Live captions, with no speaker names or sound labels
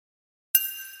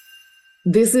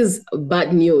this is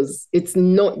bad news. It's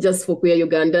not just for queer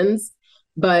Ugandans,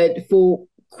 but for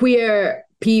queer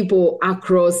people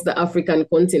across the African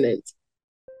continent.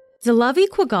 Zalavi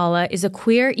Kwagala is a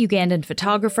queer Ugandan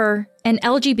photographer and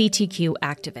LGBTQ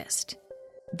activist.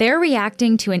 They're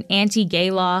reacting to an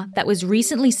anti-gay law that was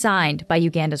recently signed by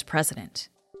Uganda's president.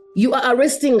 You are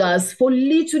arresting us for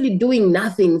literally doing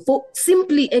nothing, for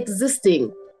simply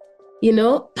existing,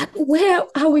 but where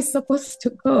are we supposed to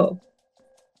go?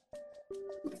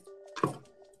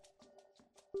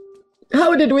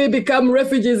 How did we become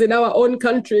refugees in our own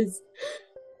countries?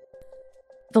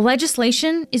 The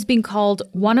legislation is being called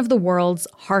one of the world's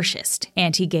harshest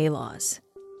anti-gay laws.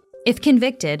 If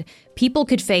convicted, people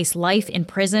could face life in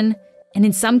prison, and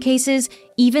in some cases,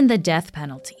 even the death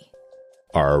penalty.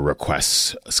 Our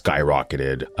requests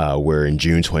skyrocketed. We're in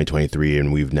June 2023,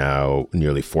 and we've now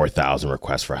nearly 4,000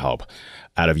 requests for help.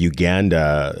 Out of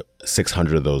Uganda,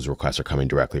 600 of those requests are coming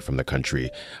directly from the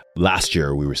country. Last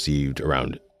year, we received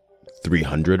around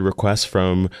 300 requests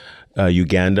from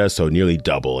Uganda, so nearly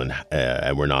double,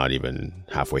 and we're not even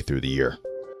halfway through the year.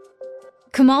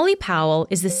 Kamali Powell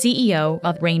is the CEO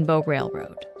of Rainbow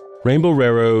Railroad. Rainbow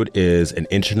Railroad is an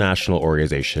international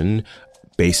organization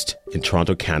based in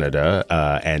Toronto, Canada,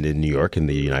 and in New York in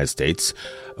the United States.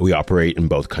 We operate in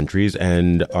both countries,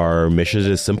 and our mission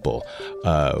is simple.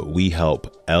 We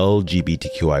help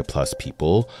LGBTQI plus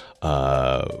people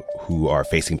who are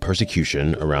facing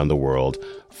persecution around the world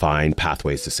find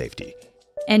pathways to safety.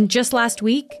 And just last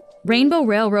week, Rainbow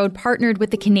Railroad partnered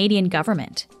with the Canadian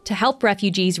government to help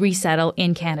refugees resettle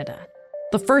in Canada,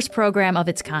 the first program of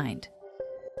its kind.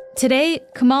 Today,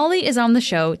 Kamali is on the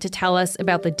show to tell us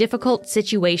about the difficult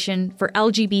situation for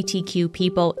LGBTQ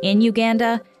people in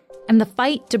Uganda and the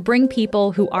fight to bring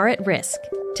people who are at risk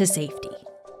to safety.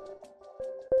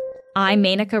 I'm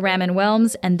Menaka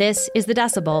Raman-Wilms, and this is The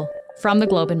Decibel from the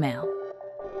Globe and Mail.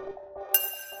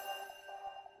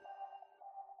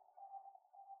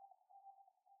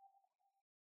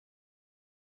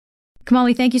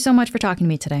 Kamali, thank you so much for talking to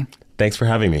me today. Thanks for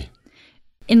having me.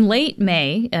 In late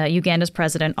May, Uganda's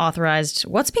president authorized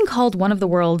what's being called one of the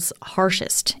world's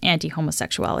harshest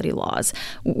anti-homosexuality laws.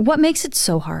 What makes it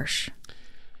so harsh?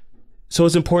 So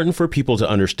it's important for people to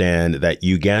understand that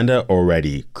Uganda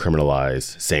already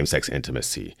criminalized same-sex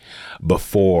intimacy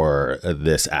before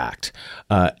this act.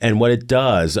 And what it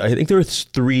does, I think there are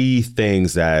three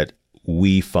things that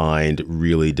we find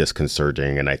really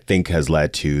disconcerting and I think has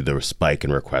led to the spike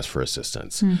in requests for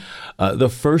assistance. The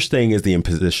first thing is the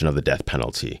imposition of the death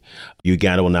penalty.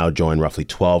 Uganda will now join roughly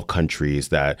 12 countries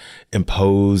that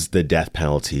impose the death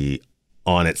penalty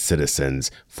on its citizens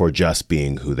for just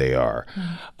being who they are.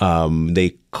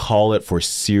 They call it for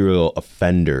serial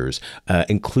offenders,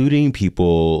 including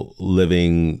people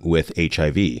living with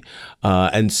HIV.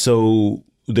 And so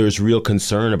there's real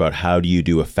concern about how do you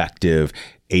do effective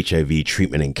HIV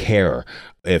treatment and care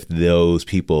if those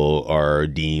people are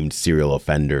deemed serial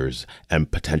offenders and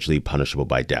potentially punishable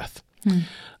by death.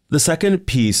 The second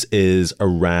piece is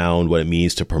around what it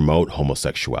means to promote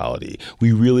homosexuality.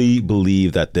 We really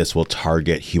believe that this will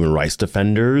target human rights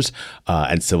defenders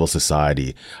and civil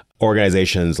society.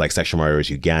 Organizations like Sexual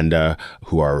Minorities Uganda,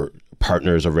 who are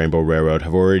partners of Rainbow Railroad,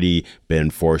 have already been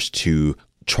forced to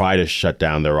try to shut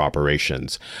down their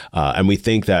operations. And we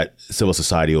think that civil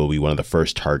society will be one of the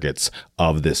first targets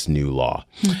of this new law.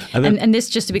 And this,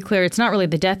 just to be clear, it's not really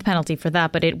the death penalty for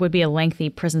that, but it would be a lengthy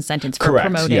prison sentence for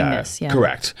promoting this. Yeah.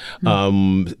 Correct.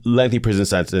 Lengthy prison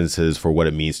sentences for what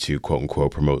it means to, quote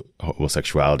unquote, promote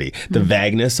homosexuality. The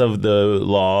vagueness of the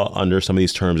law under some of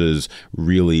these terms is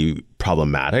really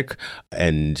problematic.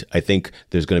 And I think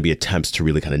there's going to be attempts to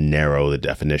really kind of narrow the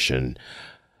definition.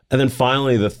 And then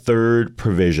finally, the third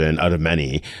provision out of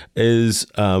many is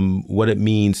what it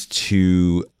means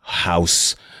to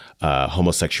house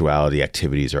homosexuality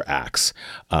activities or acts,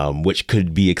 which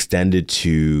could be extended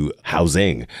to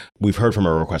housing. We've heard from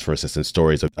our request for assistance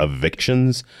stories of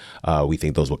evictions. We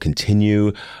think those will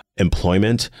continue.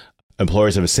 Employment.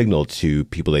 Employers have signaled to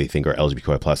people they think are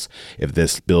LGBTQI+, if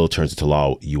this bill turns into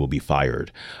law, you will be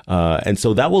fired. And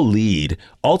so that will lead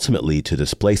ultimately to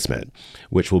displacement,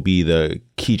 which will be the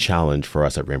key challenge for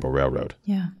us at Rainbow Railroad.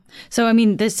 Yeah. So, I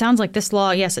mean, this sounds like this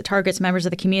law, yes, it targets members of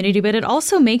the community, but it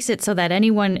also makes it so that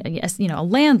anyone, a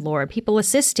landlord, people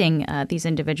assisting these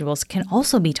individuals can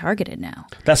also be targeted now.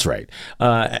 That's right.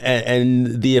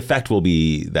 And the effect will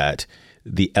be that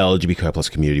the LGBTQI+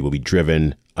 community will be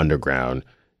driven underground,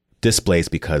 displaced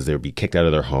because they'll be kicked out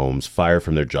of their homes, fired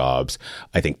from their jobs,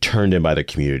 I think turned in by their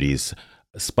communities,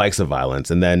 spikes of violence,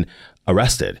 and then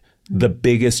arrested. The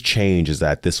biggest change is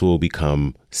that this will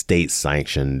become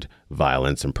state-sanctioned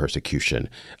violence and persecution,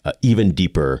 even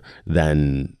deeper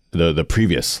than the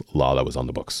previous law that was on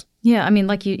the books. Yeah, I mean,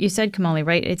 like you said, Kamali,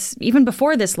 right? It's even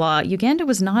before this law, Uganda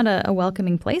was not a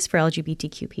welcoming place for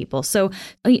LGBTQ people. So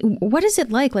what is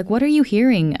it like? Like, what are you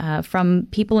hearing from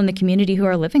people in the community who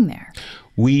are living there?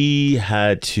 We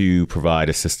had to provide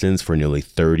assistance for nearly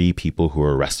 30 people who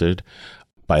were arrested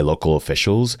by local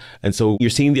officials. And so you're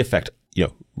seeing the effect,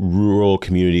 rural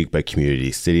community by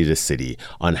community, city to city,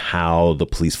 on how the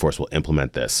police force will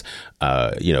implement this.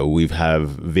 We have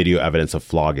video evidence of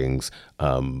floggings,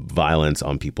 violence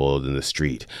on people in the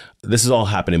street. This is all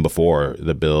happening before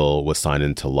the bill was signed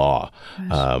into law.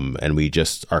 And we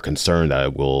just are concerned that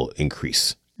it will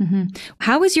increase. Mm-hmm.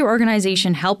 How is your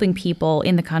organization helping people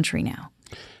in the country now?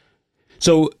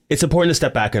 So it's important to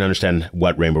step back and understand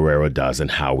what Rainbow Railroad does and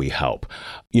how we help.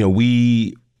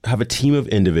 We have a team of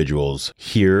individuals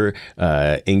here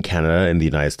in Canada and the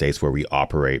United States where we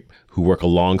operate who work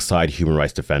alongside human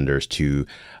rights defenders to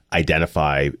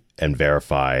identify and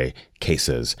verify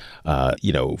cases.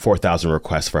 4,000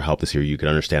 requests for help this year. You can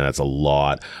understand that's a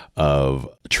lot of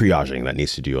triaging that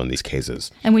needs to do on these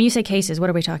cases. And when you say cases, what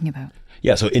are we talking about?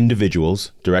 Yeah, so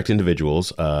direct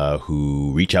individuals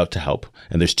who reach out to help.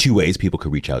 And there's two ways people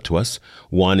could reach out to us.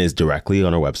 One is directly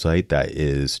on our website that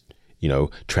is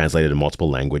translated in multiple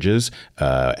languages,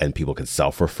 and people can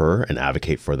self-refer and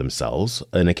advocate for themselves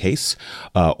in a case.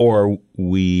 Or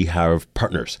we have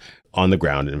partners on the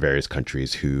ground in various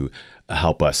countries who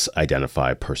help us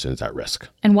identify persons at risk.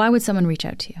 And why would someone reach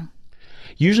out to you?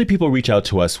 Usually people reach out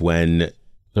to us when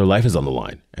their life is on the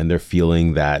line and they're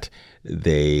feeling that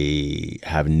they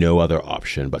have no other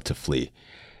option but to flee.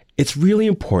 It's really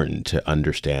important to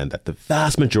understand that the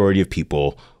vast majority of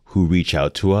people who reach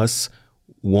out to us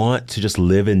want to just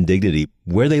live in dignity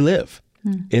where they live,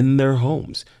 in their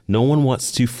homes. No one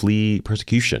wants to flee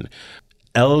persecution.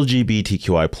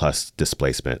 LGBTQI plus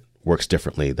displacement works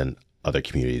differently than other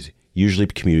communities. Usually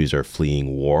communities are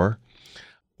fleeing war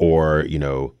or,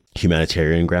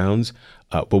 humanitarian grounds.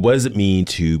 But what does it mean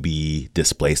to be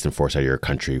displaced and forced out of your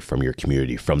country, from your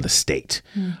community, from the state?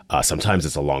 Sometimes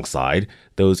it's alongside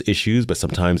those issues, but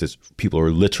sometimes it's people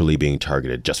are literally being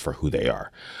targeted just for who they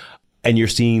are. And you're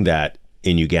seeing that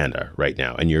in Uganda right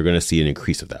now, and you're going to see an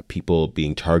increase of that. People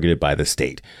being targeted by the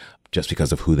state just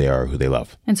because of who they are, who they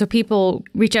love. And so people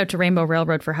reach out to Rainbow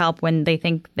Railroad for help when they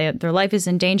think that their life is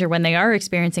in danger, when they are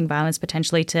experiencing violence,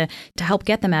 potentially to help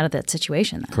get them out of that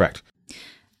situation. Then. Correct.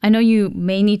 I know you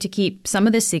may need to keep some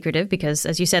of this secretive because,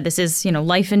 as you said, this is,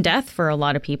 life and death for a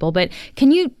lot of people. But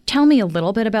can you tell me a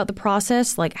little bit about the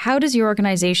process? Like, how does your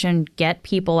organization get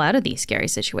people out of these scary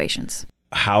situations?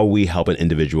 How we help an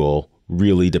individual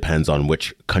really depends on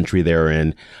which country they're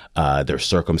in, their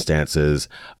circumstances,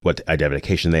 what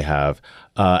identification they have.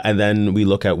 And then we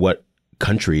look at what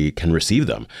country can receive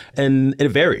them. And it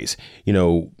varies.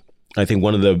 I think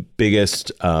one of the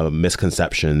biggest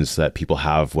misconceptions that people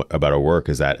have about our work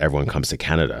is that everyone comes to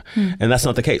Canada. And that's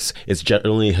not the case. It's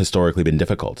generally historically been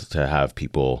difficult to have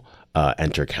people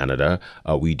enter Canada.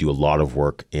 We do a lot of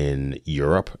work in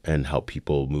Europe and help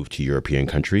people move to European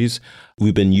countries.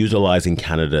 We've been utilizing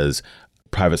Canada's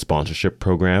private sponsorship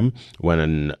program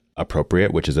when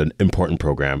appropriate, which is an important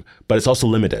program, but it's also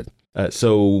limited.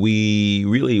 So we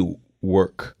really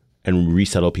work and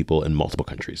resettle people in multiple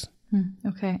countries.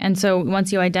 Okay. And so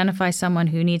once you identify someone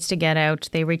who needs to get out,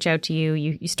 they reach out to you,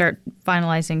 you start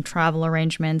finalizing travel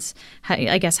arrangements. How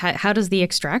does the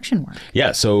extraction work?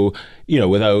 Yeah. So,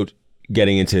 without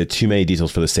getting into too many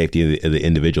details for the safety of the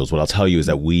individuals, what I'll tell you is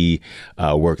that we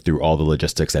work through all the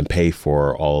logistics and pay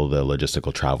for all the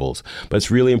logistical travels. But it's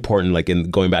really important, like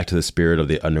in going back to the spirit of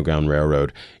the Underground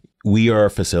Railroad, we are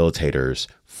facilitators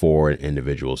for an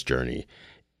individual's journey.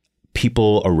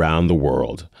 People around the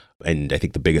world, and I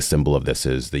think the biggest symbol of this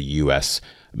is the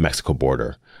U.S.-Mexico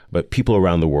border, but people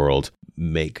around the world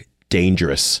make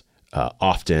dangerous,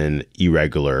 often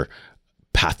irregular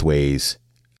pathways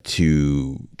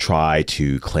to try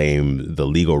to claim the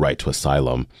legal right to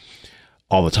asylum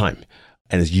all the time.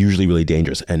 And it's usually really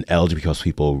dangerous. And LGBT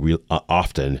people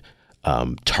often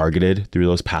targeted through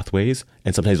those pathways,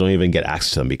 and sometimes don't even get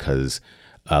access to them because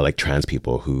like trans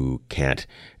people who can't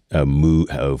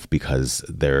move because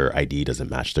their ID doesn't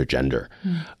match their gender.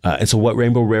 And so what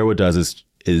Rainbow Railroad does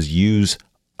is use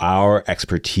our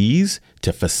expertise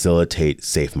to facilitate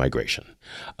safe migration.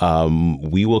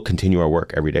 We will continue our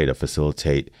work every day to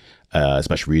facilitate as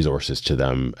much resources to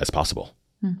them as possible.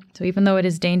 So even though it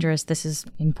is dangerous, this is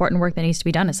important work that needs to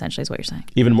be done, essentially, is what you're saying.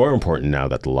 Even more important now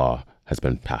that the law has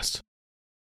been passed.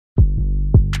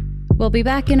 We'll be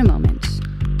back in a moment.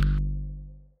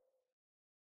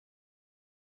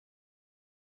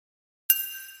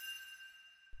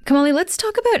 Kamali, let's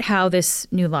talk about how this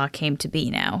new law came to be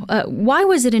now. Why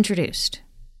was it introduced?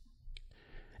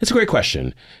 It's a great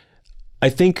question. I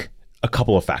think a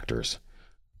couple of factors.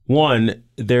 One,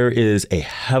 there is a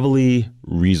heavily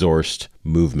resourced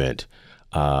movement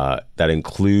that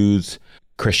includes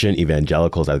Christian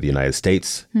evangelicals out of the United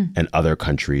States and other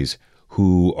countries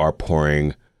who are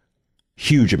pouring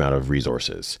huge amount of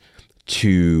resources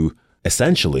to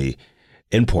essentially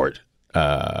import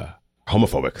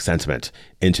homophobic sentiment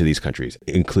into these countries,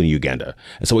 including Uganda.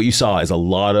 And so what you saw is a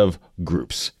lot of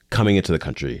groups coming into the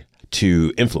country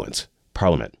to influence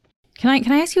parliament. Can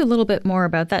I ask you a little bit more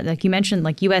about that? Like you mentioned,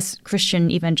 like U.S. Christian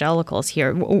evangelicals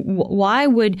here. Why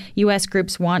would U.S.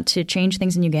 groups want to change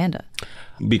things in Uganda?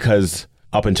 Because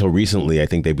up until recently, I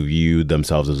think they viewed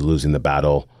themselves as losing the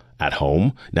battle at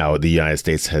home. Now, the United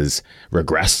States has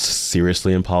regressed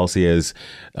seriously in policy, as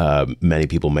many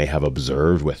people may have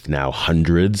observed, with now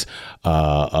hundreds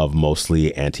of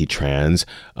mostly anti-trans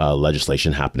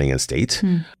legislation happening in states.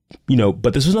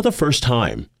 But this was not the first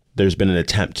time there's been an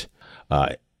attempt.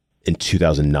 In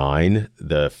 2009,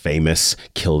 the famous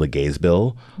Kill the Gays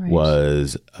bill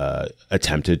was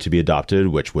attempted to be adopted,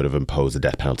 which would have imposed the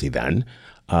death penalty then.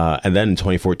 And then in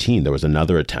 2014, there was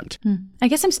another attempt. I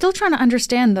guess I'm still trying to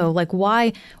understand, though, like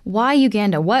why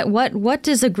Uganda? What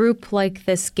does a group like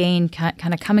this gain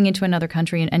kind of coming into another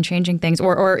country and changing things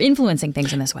or influencing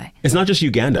things in this way? It's not just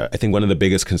Uganda. I think one of the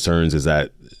biggest concerns is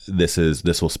that this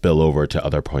will spill over to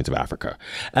other points of Africa.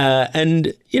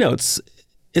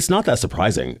 It's not that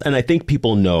surprising. And I think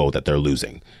people know that they're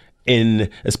losing,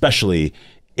 especially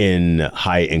in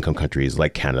high income countries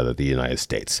like Canada, the United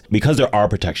States, because there are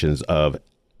protections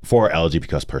for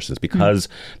LGBTQ persons, because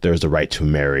there's the right to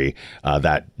marry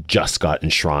that just got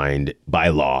enshrined by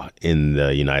law in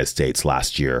the United States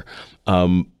last year.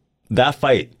 That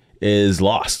fight is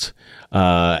lost.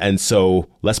 And so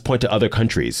let's point to other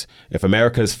countries. If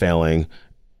America is failing,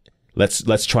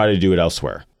 let's try to do it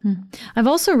elsewhere. I've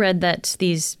also read that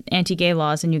these anti-gay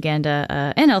laws in Uganda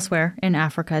and elsewhere in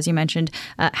Africa, as you mentioned,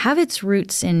 have its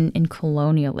roots in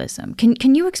colonialism.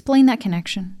 Can you explain that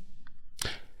connection?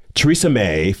 Theresa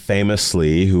May,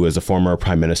 famously, who is a former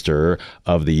prime minister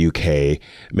of the UK,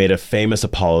 made a famous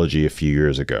apology a few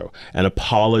years ago and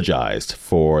apologized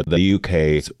for the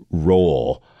UK's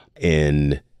role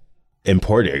in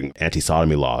importing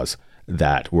anti-sodomy laws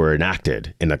that were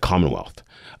enacted in the Commonwealth.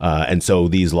 And so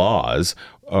these laws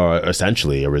are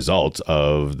essentially a result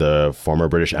of the former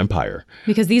British Empire.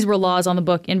 Because these were laws on the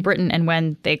book in Britain, and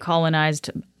when they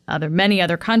colonized many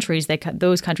other countries,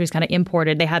 those countries kind of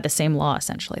imported, they had the same law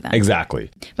essentially then. Exactly.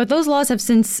 But those laws have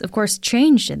since, of course,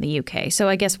 changed in the UK. So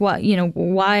I guess why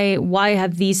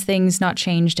have these things not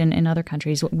changed in other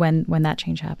countries when that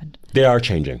change happened? They are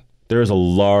changing. There is a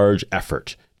large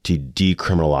effort to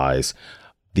decriminalize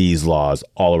these laws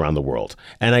all around the world.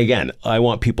 And again, I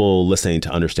want people listening to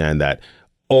understand that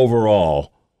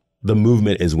overall, the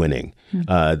movement is winning.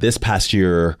 This past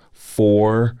year,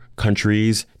 4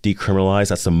 countries decriminalized.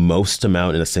 That's the most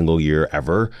amount in a single year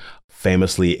ever.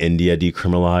 Famously, India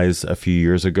decriminalized a few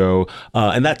years ago.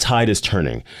 And that tide is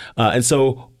turning. And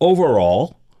so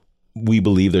overall, we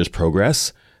believe there's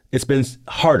progress. It's been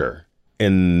harder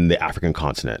in the African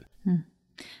continent.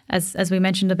 As we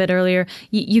mentioned a bit earlier,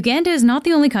 Uganda is not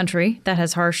the only country that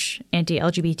has harsh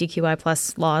anti-LGBTQI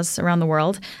plus laws around the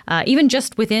world, even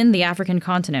just within the African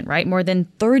continent, right? More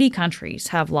than 30 countries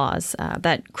have laws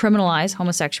that criminalize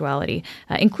homosexuality,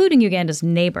 including Uganda's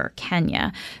neighbor,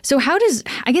 Kenya. So how does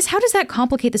that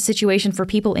complicate the situation for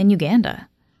people in Uganda?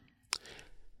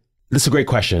 This is a great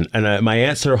question. And my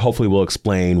answer hopefully will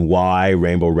explain why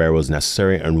Rainbow Railroad is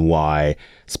necessary and why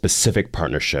specific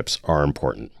partnerships are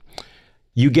important.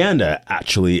 Uganda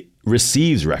actually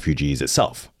receives refugees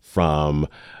itself from,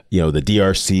 the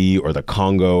DRC or the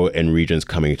Congo and regions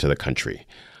coming into the country.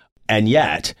 And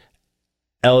yet,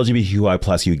 LGBTQI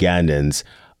plus Ugandans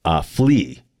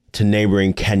flee to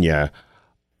neighboring Kenya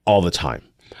all the time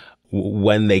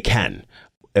when they can.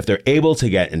 If they're able to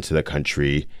get into the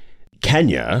country,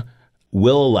 Kenya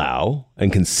will allow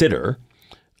and consider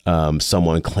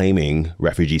someone claiming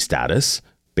refugee status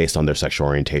based on their sexual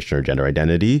orientation or gender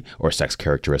identity or sex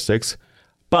characteristics.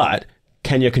 But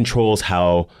Kenya controls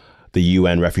how the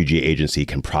UN Refugee Agency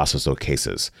can process those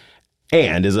cases,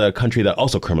 and is a country that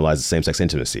also criminalizes same-sex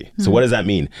intimacy. So what does that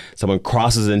mean? Someone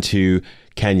crosses into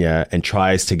Kenya and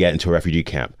tries to get into a refugee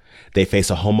camp. They face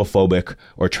a homophobic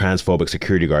or transphobic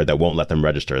security guard that won't let them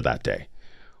register that day.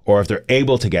 Or if they're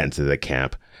able to get into the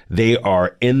camp, they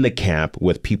are in the camp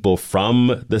with people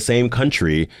from the same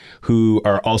country who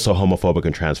are also homophobic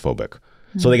and transphobic.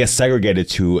 So they get segregated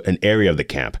to an area of the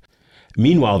camp.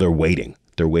 Meanwhile, they're waiting.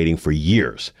 They're waiting for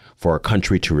years for a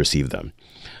country to receive them.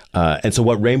 And so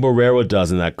what Rainbow Railroad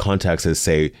does in that context is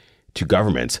say to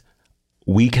governments,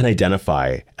 we can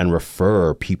identify and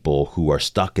refer people who are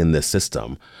stuck in this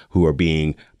system, who are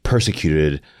being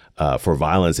persecuted for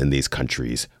violence in these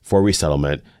countries for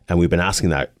resettlement. And we've been asking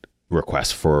that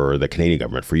request for the Canadian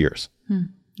government for years.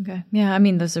 Okay. Yeah. I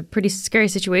mean, those are pretty scary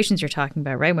situations you're talking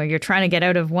about, right? Where you're trying to get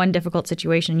out of one difficult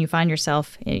situation and you find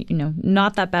yourself,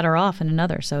 not that better off in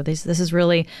another. So this is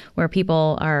really where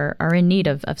people are in need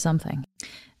of something.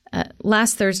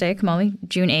 Last Thursday, Kamali,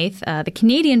 June 8th, the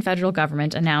Canadian federal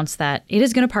government announced that it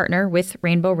is going to partner with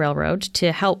Rainbow Railroad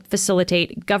to help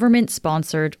facilitate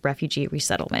government-sponsored refugee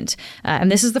resettlement. And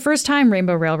this is the first time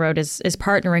Rainbow Railroad is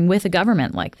partnering with a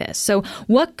government like this. So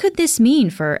what could this mean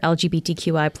for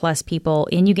LGBTQI plus people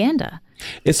in Uganda?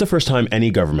 It's the first time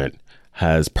any government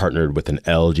has partnered with an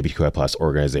LGBTQI plus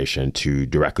organization to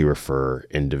directly refer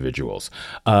individuals.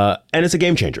 And it's a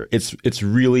game changer. It's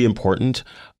really important.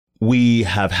 We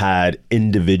have had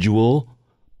individual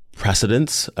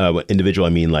precedents. Individual, I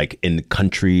mean like in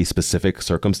country-specific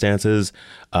circumstances,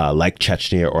 like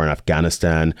Chechnya or in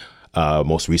Afghanistan,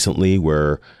 most recently,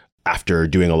 where after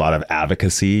doing a lot of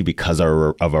advocacy because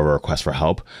of our request for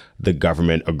help, the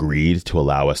government agreed to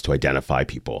allow us to identify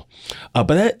people. But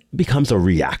that becomes a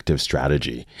reactive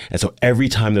strategy. And so every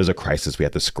time there's a crisis, we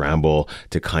have to scramble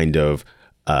to kind of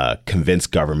convince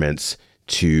governments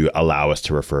to allow us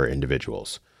to refer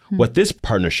individuals. What this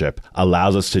partnership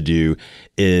allows us to do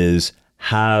is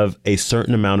have a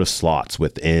certain amount of slots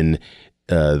within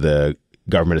the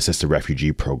government-assisted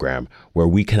refugee program where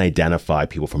we can identify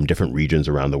people from different regions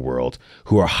around the world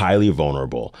who are highly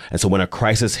vulnerable. And so when a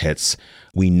crisis hits,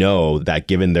 we know that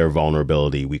given their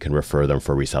vulnerability, we can refer them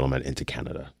for resettlement into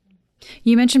Canada.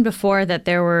 You mentioned before that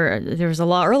there was a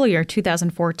law earlier,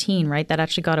 2014, right, that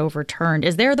actually got overturned.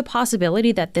 Is there the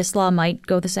possibility that this law might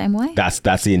go the same way? That's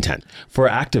the intent. For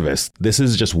activists, this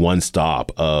is just one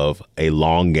stop of a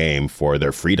long game for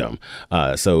their freedom.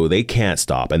 So they can't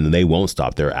stop and they won't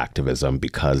stop their activism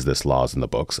because this law is in the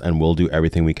books, and we'll do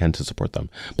everything we can to support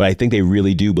them. But I think they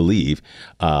really do believe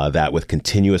that with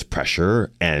continuous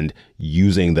pressure and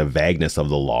using the vagueness of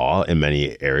the law in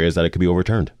many areas that it could be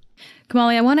overturned.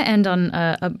 Kamali, I want to end on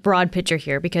a broad picture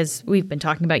here because we've been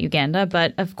talking about Uganda,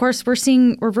 but of course we're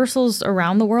seeing reversals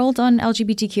around the world on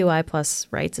LGBTQI plus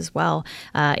rights as well.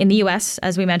 In the U.S.,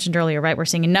 as we mentioned earlier, right, we're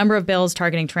seeing a number of bills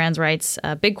targeting trans rights.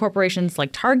 Big corporations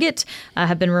like Target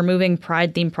have been removing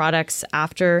Pride-themed products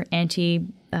after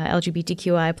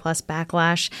LGBTQI plus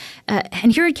backlash.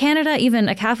 And here in Canada, even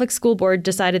a Catholic school board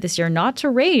decided this year not to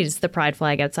raise the Pride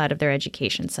flag outside of their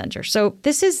education center. So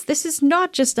this is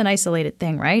not just an isolated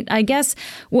thing, right? I guess,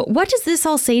 what does this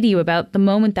all say to you about the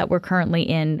moment that we're currently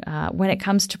in when it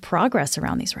comes to progress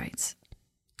around these rights?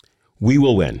 We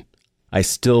will win. I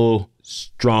still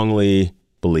strongly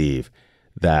believe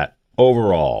that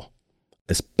overall,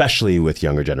 especially with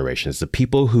younger generations, the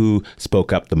people who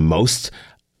spoke up the most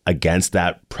against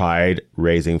that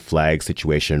pride-raising flag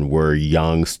situation were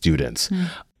young students.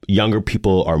 Younger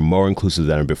people are more inclusive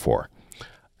than before.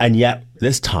 And yet,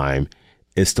 this time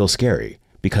is still scary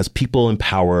because people in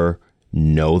power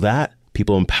know that.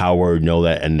 People in power know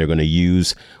that, and they're going to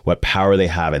use what power they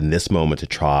have in this moment to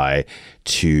try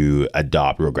to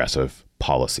adopt regressive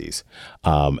policies.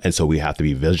 And so we have to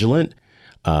be vigilant.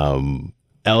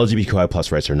 LGBTQI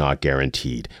plus rights are not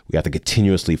guaranteed. We have to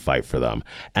continuously fight for them.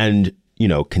 And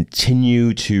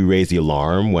continue to raise the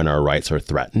alarm when our rights are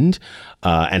threatened,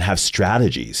 and have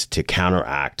strategies to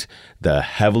counteract the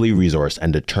heavily resourced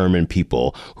and determined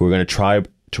people who are going to try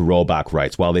to roll back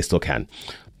rights while they still can.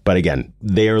 But again,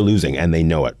 they are losing and they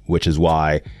know it, which is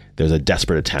why there's a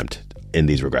desperate attempt in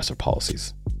these regressive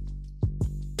policies.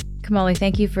 Kamali,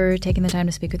 thank you for taking the time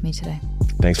to speak with me today.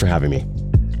 Thanks for having me.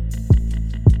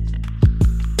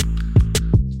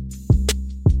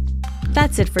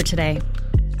 That's it for today.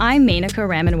 I'm Menaka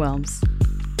Raman-Wilms.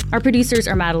 Our producers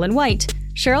are Madeline White,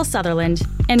 Cheryl Sutherland,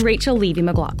 and Rachel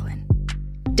Levy-McLaughlin.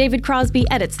 David Crosby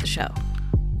edits the show.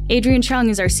 Adrian Chung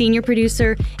is our senior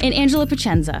producer, and Angela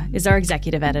Pacenza is our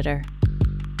executive editor.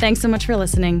 Thanks so much for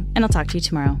listening, and I'll talk to you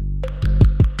tomorrow.